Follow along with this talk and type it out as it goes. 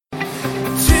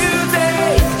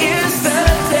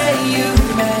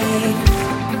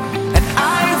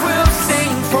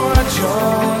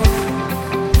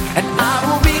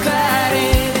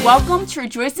Welcome to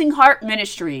Rejoicing Heart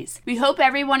Ministries. We hope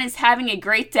everyone is having a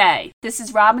great day. This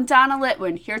is Rob and Donna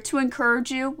Litwin here to encourage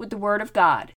you with the Word of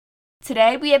God.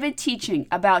 Today we have a teaching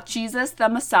about Jesus the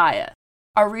Messiah.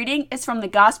 Our reading is from the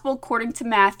Gospel according to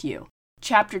Matthew,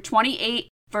 chapter 28,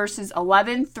 verses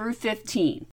 11 through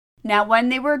 15. Now when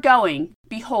they were going,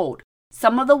 behold,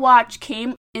 some of the watch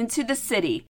came into the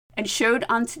city, and showed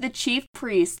unto the chief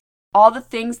priests all the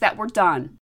things that were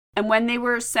done. And when they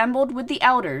were assembled with the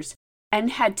elders,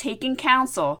 and had taken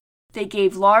counsel, they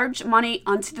gave large money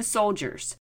unto the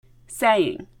soldiers,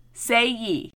 saying, Say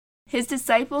ye, his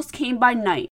disciples came by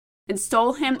night, and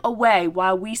stole him away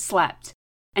while we slept.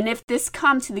 And if this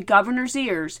come to the governor's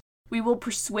ears, we will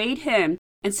persuade him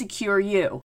and secure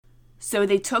you. So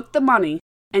they took the money,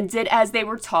 and did as they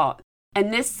were taught.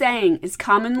 And this saying is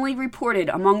commonly reported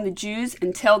among the Jews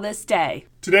until this day.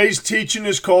 Today's teaching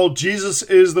is called Jesus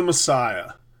is the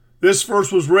Messiah. This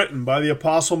verse was written by the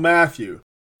Apostle Matthew,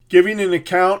 giving an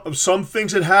account of some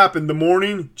things that happened the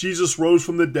morning Jesus rose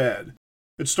from the dead.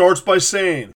 It starts by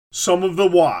saying, some of the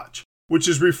watch, which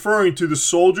is referring to the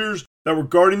soldiers that were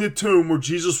guarding the tomb where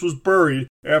Jesus was buried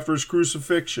after his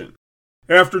crucifixion.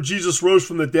 After Jesus rose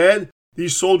from the dead,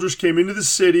 these soldiers came into the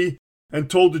city and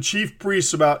told the chief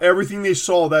priests about everything they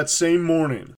saw that same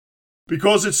morning.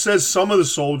 Because it says some of the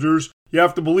soldiers, you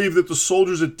have to believe that the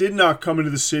soldiers that did not come into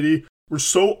the city were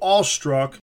so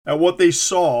awestruck at what they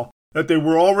saw that they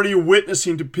were already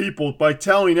witnessing to people by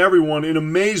telling everyone in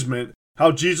amazement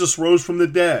how Jesus rose from the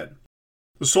dead.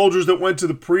 The soldiers that went to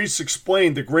the priests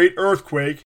explained the great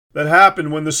earthquake that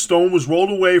happened when the stone was rolled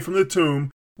away from the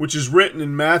tomb, which is written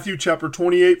in Matthew chapter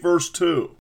 28 verse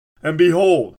 2. And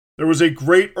behold, there was a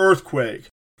great earthquake,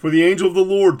 for the angel of the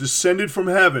Lord descended from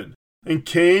heaven, and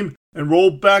came and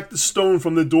rolled back the stone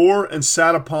from the door and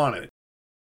sat upon it.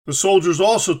 The soldiers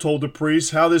also told the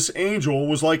priests how this angel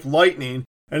was like lightning,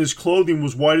 and his clothing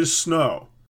was white as snow.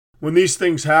 When these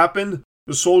things happened,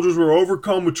 the soldiers were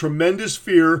overcome with tremendous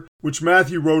fear, which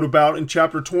Matthew wrote about in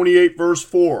chapter 28 verse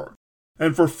 4.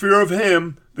 And for fear of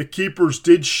him, the keepers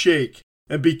did shake,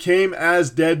 and became as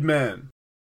dead men.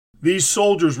 These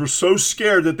soldiers were so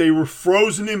scared that they were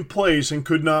frozen in place and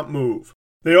could not move.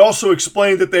 They also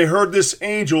explained that they heard this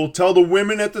angel tell the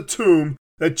women at the tomb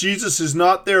that Jesus is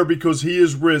not there because he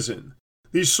is risen.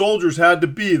 These soldiers had to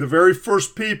be the very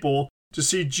first people to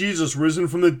see Jesus risen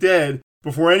from the dead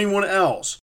before anyone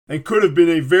else, and could have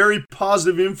been a very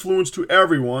positive influence to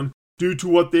everyone due to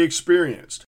what they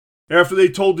experienced. After they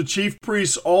told the chief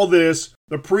priests all this,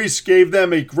 the priests gave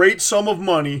them a great sum of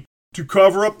money to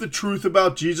cover up the truth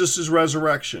about Jesus'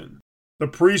 resurrection. The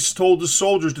priests told the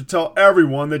soldiers to tell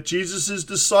everyone that Jesus'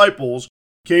 disciples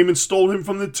came and stole him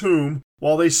from the tomb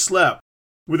while they slept,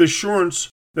 with assurance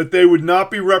that they would not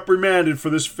be reprimanded for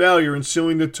this failure in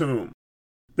sealing the tomb.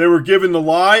 They were given the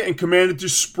lie and commanded to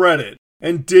spread it,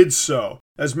 and did so,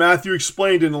 as Matthew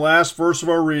explained in the last verse of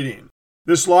our reading.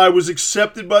 This lie was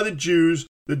accepted by the Jews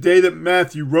the day that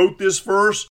Matthew wrote this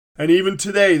verse, and even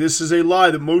today this is a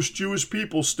lie that most Jewish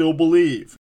people still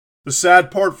believe. The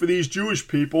sad part for these Jewish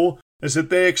people is that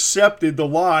they accepted the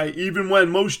lie even when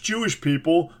most Jewish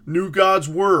people knew God's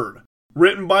word,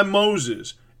 written by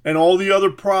Moses, and all the other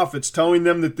prophets telling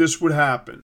them that this would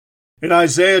happen. In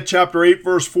Isaiah chapter 8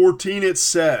 verse 14 it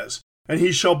says, And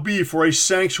he shall be for a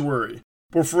sanctuary,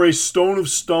 for a stone of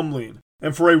stumbling,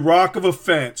 and for a rock of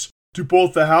offense to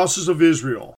both the houses of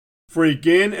Israel, for a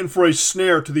gin and for a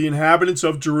snare to the inhabitants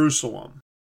of Jerusalem.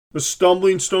 The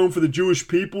stumbling stone for the Jewish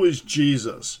people is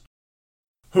Jesus,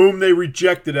 whom they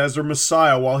rejected as their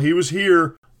Messiah while he was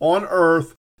here on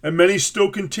earth, and many still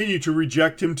continue to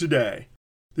reject him today.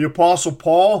 The Apostle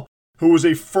Paul, who was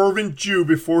a fervent Jew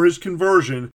before his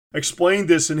conversion, explained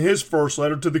this in his first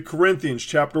letter to the Corinthians,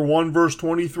 chapter 1, verse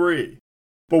 23.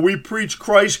 But we preach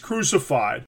Christ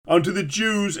crucified, unto the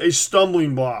Jews a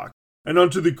stumbling block, and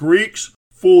unto the Greeks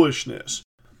foolishness.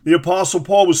 The Apostle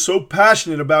Paul was so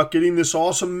passionate about getting this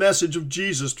awesome message of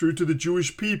Jesus through to the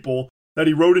Jewish people that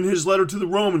he wrote in his letter to the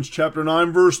Romans, chapter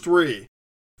 9, verse 3,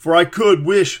 For I could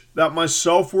wish that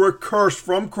myself were accursed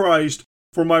from Christ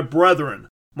for my brethren,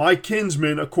 my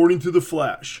kinsmen according to the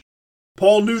flesh.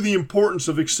 Paul knew the importance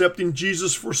of accepting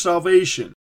Jesus for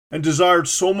salvation, and desired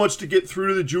so much to get through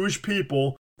to the Jewish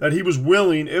people that he was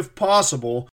willing, if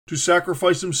possible, to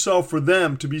sacrifice himself for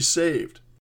them to be saved.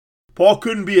 Paul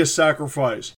couldn't be a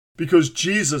sacrifice, because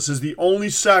Jesus is the only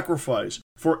sacrifice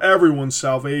for everyone's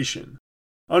salvation.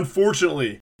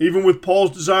 Unfortunately, even with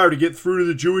Paul's desire to get through to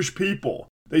the Jewish people,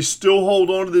 they still hold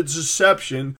on to the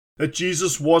deception that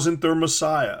Jesus wasn't their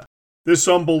Messiah. This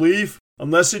unbelief,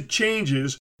 unless it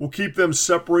changes, will keep them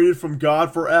separated from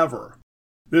God forever.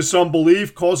 This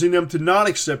unbelief, causing them to not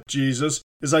accept Jesus,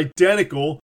 is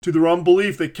identical to their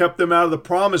unbelief that kept them out of the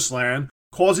promised land,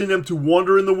 causing them to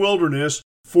wander in the wilderness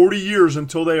 40 years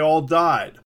until they all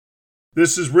died.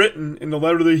 This is written in the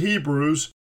letter to the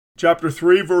Hebrews, chapter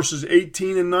 3, verses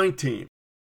 18 and 19.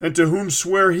 And to whom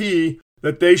sware he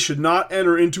that they should not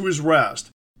enter into his rest,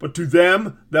 but to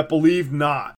them that believed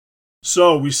not.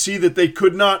 So we see that they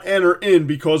could not enter in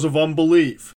because of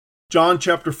unbelief. John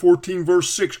chapter 14, verse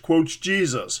 6 quotes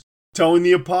Jesus, telling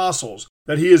the apostles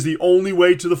that he is the only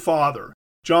way to the Father.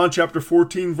 John chapter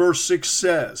 14, verse 6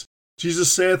 says,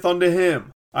 Jesus saith unto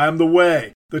him, I am the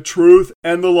way, the truth,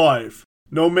 and the life.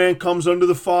 No man comes unto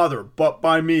the Father but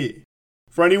by me.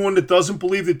 For anyone that doesn't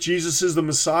believe that Jesus is the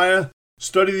Messiah,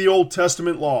 study the Old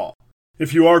Testament law.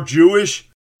 If you are Jewish,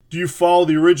 do you follow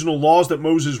the original laws that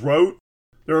Moses wrote?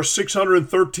 There are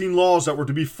 613 laws that were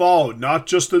to be followed, not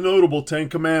just the notable 10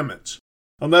 Commandments.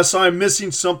 Unless I am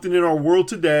missing something in our world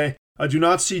today, I do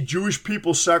not see Jewish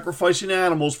people sacrificing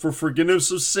animals for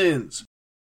forgiveness of sins.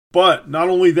 But not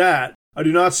only that, I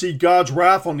do not see God's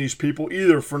wrath on these people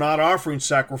either for not offering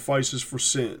sacrifices for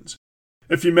sins.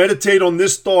 If you meditate on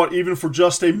this thought even for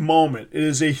just a moment, it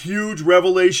is a huge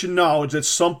revelation knowledge that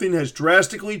something has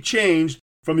drastically changed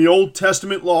from the Old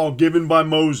Testament law given by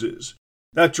Moses.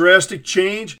 That drastic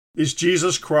change is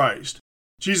Jesus Christ.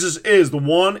 Jesus is the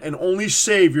one and only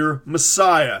Savior,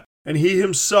 Messiah, and He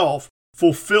Himself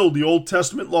fulfilled the Old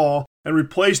Testament law and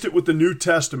replaced it with the New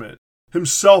Testament,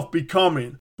 Himself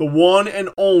becoming the one and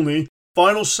only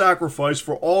final sacrifice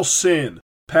for all sin,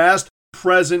 past,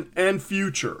 present, and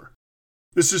future.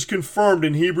 This is confirmed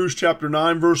in Hebrews chapter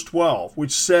 9, verse 12,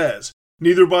 which says,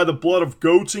 Neither by the blood of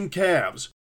goats and calves,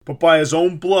 but by His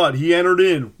own blood He entered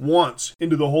in once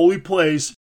into the holy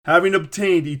place, having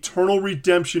obtained eternal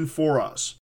redemption for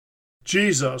us.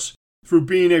 Jesus, through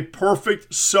being a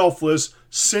perfect, selfless,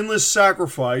 sinless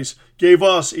sacrifice, gave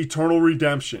us eternal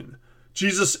redemption.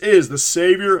 Jesus is the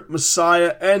Savior,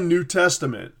 Messiah, and New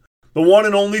Testament. The one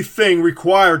and only thing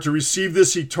required to receive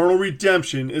this eternal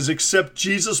redemption is accept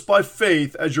Jesus by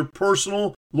faith as your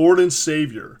personal Lord and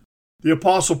Savior. The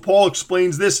Apostle Paul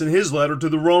explains this in his letter to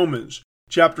the Romans,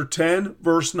 chapter 10,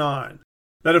 verse 9,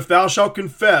 that if thou shalt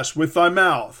confess with thy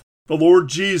mouth the Lord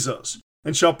Jesus,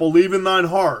 and shalt believe in thine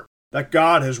heart that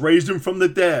God has raised him from the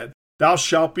dead, thou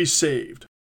shalt be saved.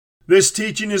 This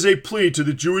teaching is a plea to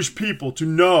the Jewish people to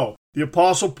know the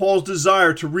Apostle Paul's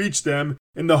desire to reach them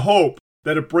in the hope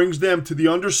that it brings them to the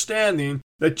understanding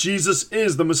that Jesus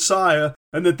is the Messiah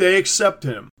and that they accept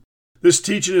him. This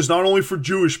teaching is not only for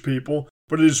Jewish people,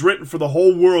 but it is written for the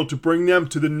whole world to bring them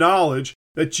to the knowledge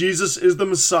that Jesus is the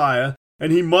Messiah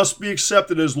and he must be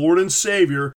accepted as Lord and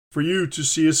Savior for you to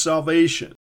see his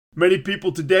salvation. Many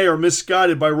people today are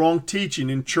misguided by wrong teaching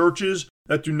in churches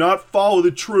that do not follow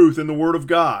the truth in the Word of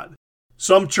God.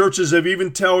 Some churches have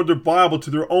even tailored their Bible to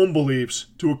their own beliefs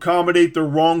to accommodate their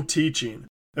wrong teaching.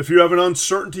 If you have an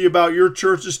uncertainty about your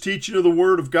church's teaching of the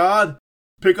Word of God,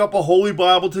 pick up a Holy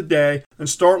Bible today and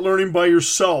start learning by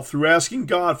yourself through asking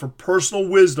God for personal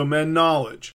wisdom and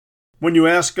knowledge. When you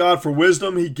ask God for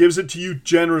wisdom, He gives it to you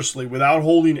generously without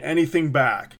holding anything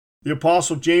back. The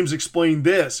Apostle James explained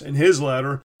this in his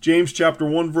letter, James chapter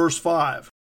 1, verse 5.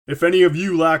 If any of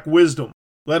you lack wisdom,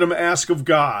 let him ask of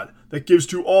God, that gives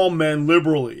to all men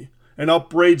liberally, and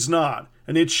upbraids not,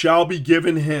 and it shall be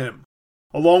given him.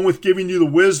 Along with giving you the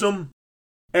wisdom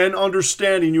and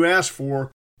understanding you ask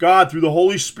for, God, through the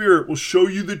Holy Spirit, will show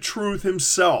you the truth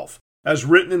Himself, as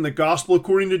written in the Gospel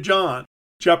according to John,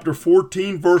 chapter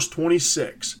 14, verse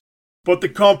 26. But the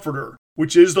Comforter,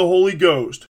 which is the Holy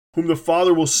Ghost, whom the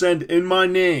Father will send in my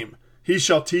name, He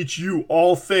shall teach you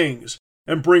all things,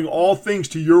 and bring all things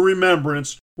to your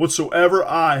remembrance, whatsoever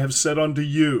I have said unto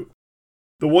you.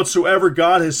 The whatsoever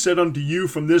God has said unto you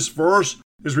from this verse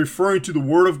is referring to the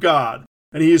Word of God,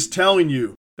 and He is telling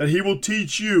you that He will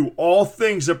teach you all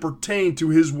things that pertain to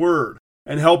His Word,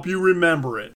 and help you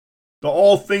remember it. The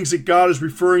all things that God is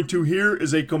referring to here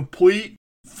is a complete,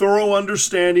 thorough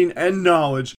understanding and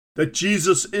knowledge that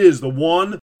Jesus is the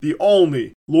one, the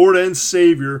only Lord and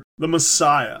Savior, the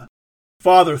Messiah.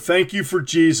 Father, thank you for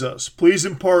Jesus. Please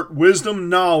impart wisdom,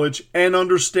 knowledge, and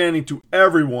understanding to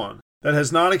everyone that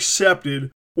has not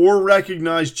accepted or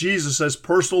recognized Jesus as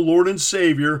personal Lord and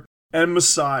Savior and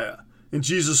Messiah. In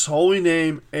Jesus' holy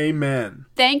name, amen.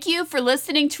 Thank you for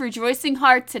listening to Rejoicing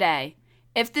Heart today.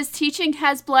 If this teaching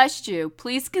has blessed you,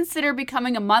 please consider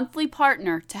becoming a monthly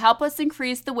partner to help us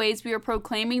increase the ways we are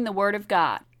proclaiming the Word of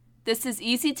God. This is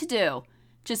easy to do.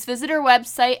 Just visit our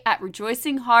website at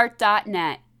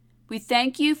rejoicingheart.net. We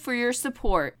thank you for your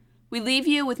support. We leave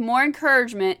you with more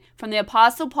encouragement from the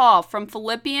Apostle Paul from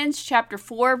Philippians chapter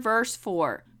 4, verse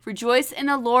 4. Rejoice in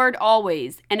the Lord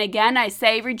always, and again I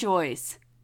say rejoice.